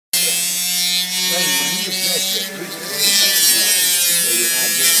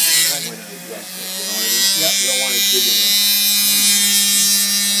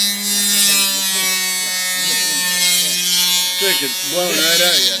like it's blowing right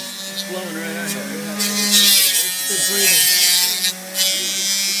at you. It's blowing right at you. Good breathing.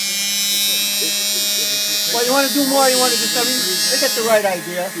 Well, you want to do more, you want to just, I mean, they get the right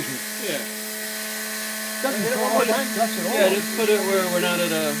idea. Yeah. Yeah, Just put it where we're not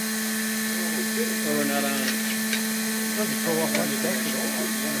at a, where we're not on it. Doesn't throw off on the deck at all.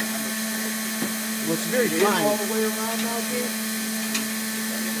 Well, it's very fine. All the way around now, Dave?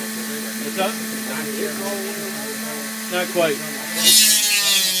 What's that? Not quite.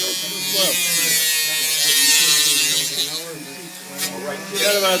 Slow. You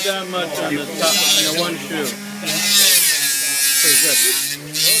got about that much on the top, on the one shoe. Pretty good.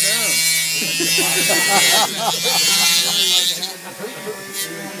 Slow down.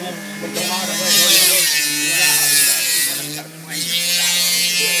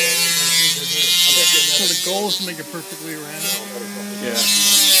 So the goal is to make it perfectly round? Yeah.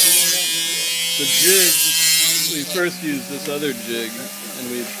 The jig, we first used this other jig,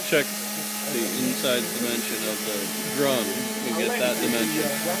 and we checked the inside dimension of the drum. We get that dimension.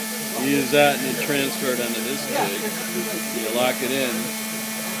 You use that and you transfer it onto this jig. You lock it in,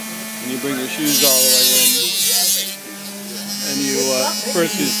 and you bring your shoes all the way in. And you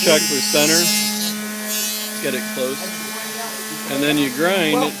first you check for center, get it close, and then you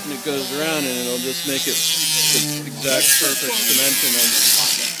grind it, and it goes around, and it'll just make it the exact perfect dimension of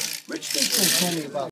it. Rich Dixon told me about